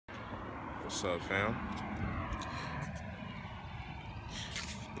What's up, fam?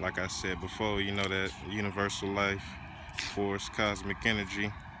 Like I said before, you know that universal life force, cosmic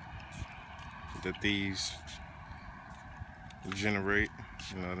energy that these generate,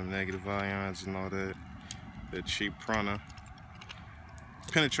 you know, the negative ions and all that, that cheap prana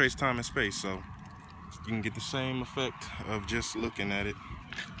penetrates time and space, so you can get the same effect of just looking at it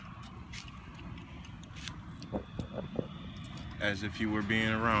as if you were being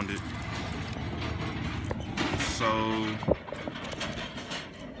around it. So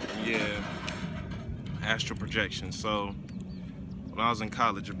yeah, astral projection. So when I was in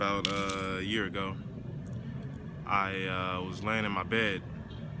college about a year ago, I was laying in my bed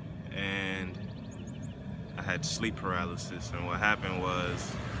and I had sleep paralysis, and what happened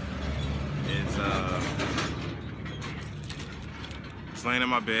was I was laying in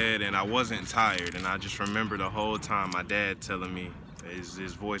my bed and I wasn't tired, and I just remember the whole time my dad telling me,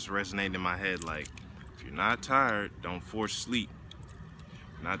 his voice resonated in my head like, if you're not tired, don't force sleep.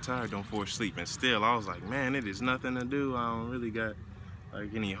 Not tired, don't force sleep. And still I was like, man, it is nothing to do. I don't really got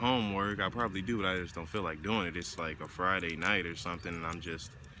like any homework. I probably do, but I just don't feel like doing it. It's like a Friday night or something and I'm just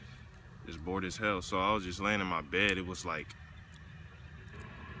bored as hell. So I was just laying in my bed. It was like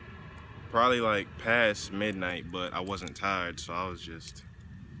probably like past midnight, but I wasn't tired, so I was just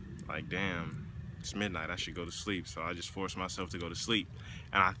like, damn, it's midnight, I should go to sleep. So I just forced myself to go to sleep.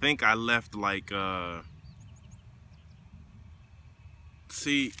 And I think I left like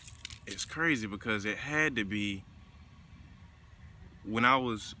see, it's crazy because it had to be when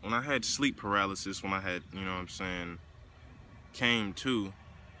I had sleep paralysis, when I had, you know what I'm saying, came to,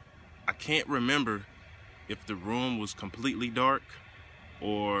 I can't remember if the room was completely dark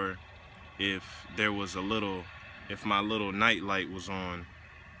or if there was if my little night light was on,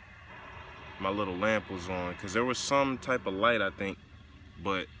 my little lamp was on, because there was some type of light, I think,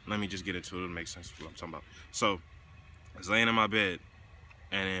 but let me just get into it, it'll make sense what I'm talking about. So I was laying in my bed,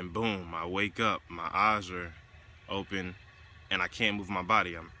 and then boom, I wake up, my eyes are open, and I can't move my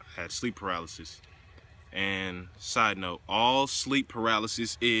body. I had sleep paralysis. And side note, all sleep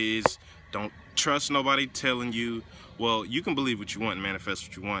paralysis is, don't trust nobody telling you, well, you can believe what you want and manifest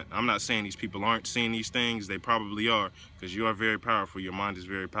what you want. I'm not saying these people aren't seeing these things, they probably are, because you are very powerful, your mind is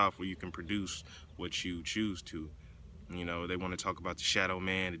very powerful, you can produce what you choose to. You know, they want to talk about the shadow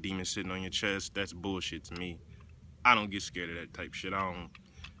man, the demon sitting on your chest, that's bullshit to me. I don't get scared of that type shit. I don't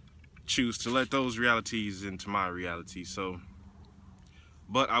choose to let those realities into my reality. So,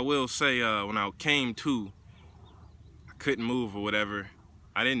 but I will say, when I came to, I couldn't move or whatever.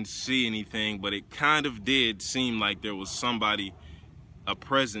 I didn't see anything, but it kind of did seem like there was somebody, a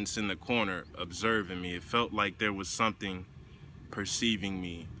presence in the corner observing me. It felt like there was something perceiving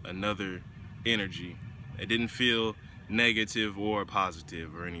me, another energy. It didn't feel negative or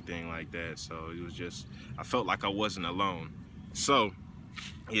positive or anything like that. So it was just, I felt like I wasn't alone. So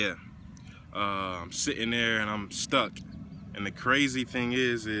yeah, I'm sitting there and I'm stuck. And the crazy thing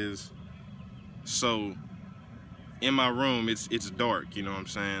is so in my room, it's dark, you know what I'm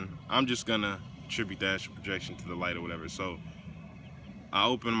saying? I'm just gonna attribute the astral projection to the light or whatever. So I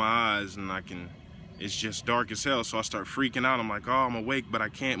open my eyes and it's just dark as hell. So I start freaking out. I'm like, oh, I'm awake, but I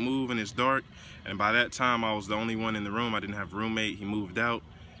can't move and it's dark. And by that time, I was the only one in the room. I didn't have a roommate, he moved out.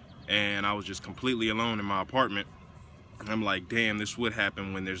 And I was just completely alone in my apartment. And I'm like, damn, this would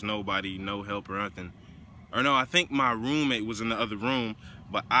happen when there's nobody, no help or nothing. Or no, I think my roommate was in the other room,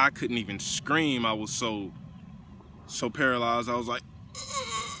 but I couldn't even scream. I was so paralyzed. I was like,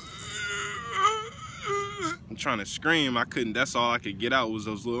 I'm trying to scream. I couldn't. That's all I could get out was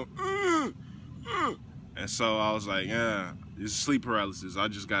those little. And so I was like, yeah, it's sleep paralysis. I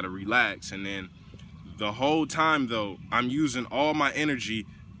just gotta relax. And then the whole time though, I'm using all my energy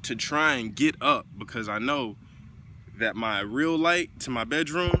to try and get up, because I know that my real light to my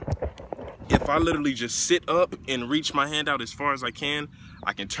bedroom, if I literally just sit up and reach my hand out as far as I can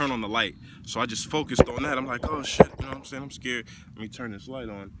turn on the light. So I just focused on that. I'm like, oh shit, you know what I'm saying? I'm scared. Let me turn this light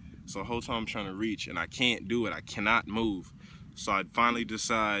on. So the whole time I'm trying to reach and I can't do it. I cannot move. So I finally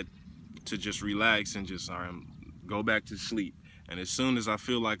decide to just relax and just go back to sleep. And as soon as I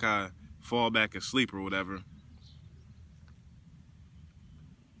feel like I fall back asleep or whatever,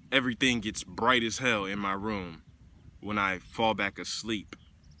 everything gets bright as hell in my room when I fall back asleep.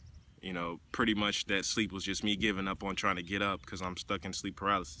 You know, pretty much that sleep was just me giving up on trying to get up because I'm stuck in sleep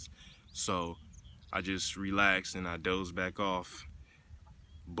paralysis. So I just relaxed and I dozed back off.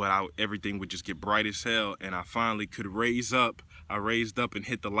 But everything would just get bright as hell, and I finally could raise up. I raised up and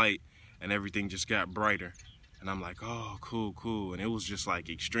hit the light, and everything just got brighter. And I'm like, oh, cool, cool. And it was just like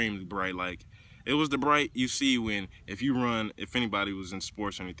extremely bright. Like It was the bright you see when, if you run, if anybody was in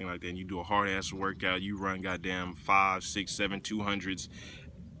sports or anything like that, and you do a hard ass workout, you run goddamn 5, 6, 7, 200s,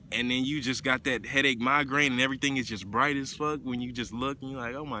 and then you just got that headache, migraine, and everything is just bright as fuck when you just look and you're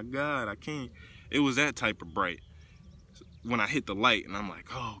like, oh my God, I can't. It was that type of bright when I hit the light, and I'm like,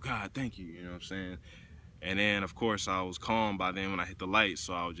 oh God, thank you, you know what I'm saying? And then, of course, I was calm by then when I hit the light,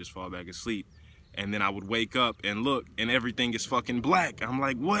 so I would just fall back asleep. And then I would wake up and look, and everything is fucking black. I'm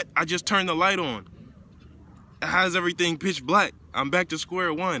like, what? I just turned the light on. How's everything pitch black? I'm back to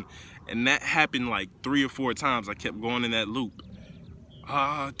square one. And that happened like 3 or 4 times. I kept going in that loop.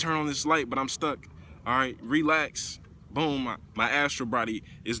 Turn on this light, but I'm stuck. All right, relax. Boom, my astral body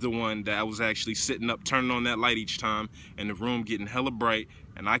is the one that I was actually sitting up, turning on that light each time, and the room getting hella bright,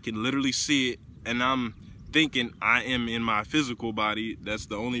 and I can literally see it, and I'm thinking I am in my physical body. That's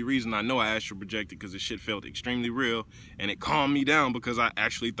the only reason I know I astral projected, because the shit felt extremely real, and it calmed me down because I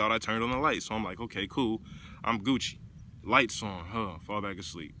actually thought I turned on the light. So I'm like, okay, cool, I'm Gucci. Lights on, fall back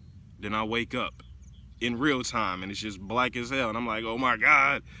asleep. Then I wake up in real time, and it's just black as hell, and I'm like, oh my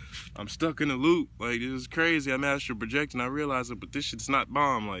God, I'm stuck in a loop. Like, this is crazy. I'm astral projecting. I realize it, but this shit's not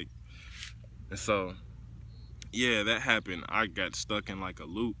bomb. Like, and so yeah, that happened. I got stuck in like a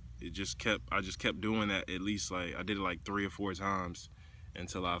loop. I just kept doing that. At least, like, I did it like 3 or 4 times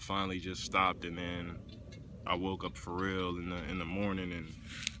until I finally just stopped, and then I woke up for real in the morning. And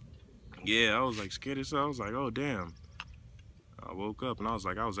yeah, I was like scared as hell. I was like, oh damn. I woke up and I was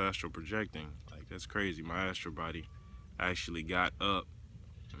like, I was astral projecting. Like, that's crazy. My astral body actually got up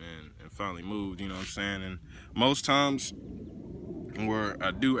and finally moved, you know what I'm saying? And most times where I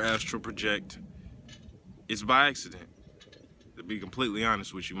do astral project, it's by accident. To be completely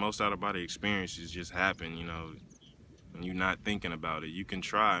honest with you, most out-of-body experiences just happen, you know, when you're not thinking about it. You can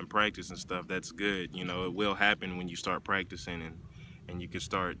try and practice and stuff, that's good. You know, it will happen when you start practicing, and you can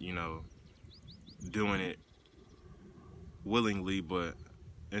start, you know, doing it willingly. But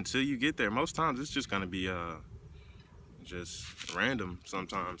until you get there, most times it's just gonna be just random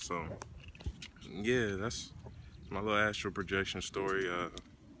sometimes. So yeah, that's my little astral projection story.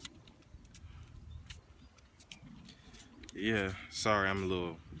 Yeah, sorry, I'm a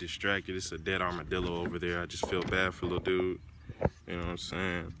little distracted. It's a dead armadillo over there. I just feel bad for little dude, you know what I'm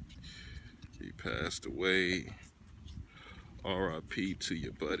saying? He passed away. R.I.P. to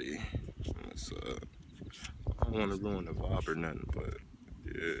you, buddy. It's, I don't want to ruin the vibe or nothing, but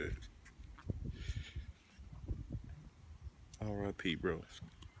yeah. R.I.P. bro.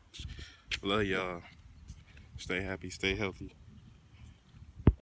 Love y'all. Stay happy, stay healthy.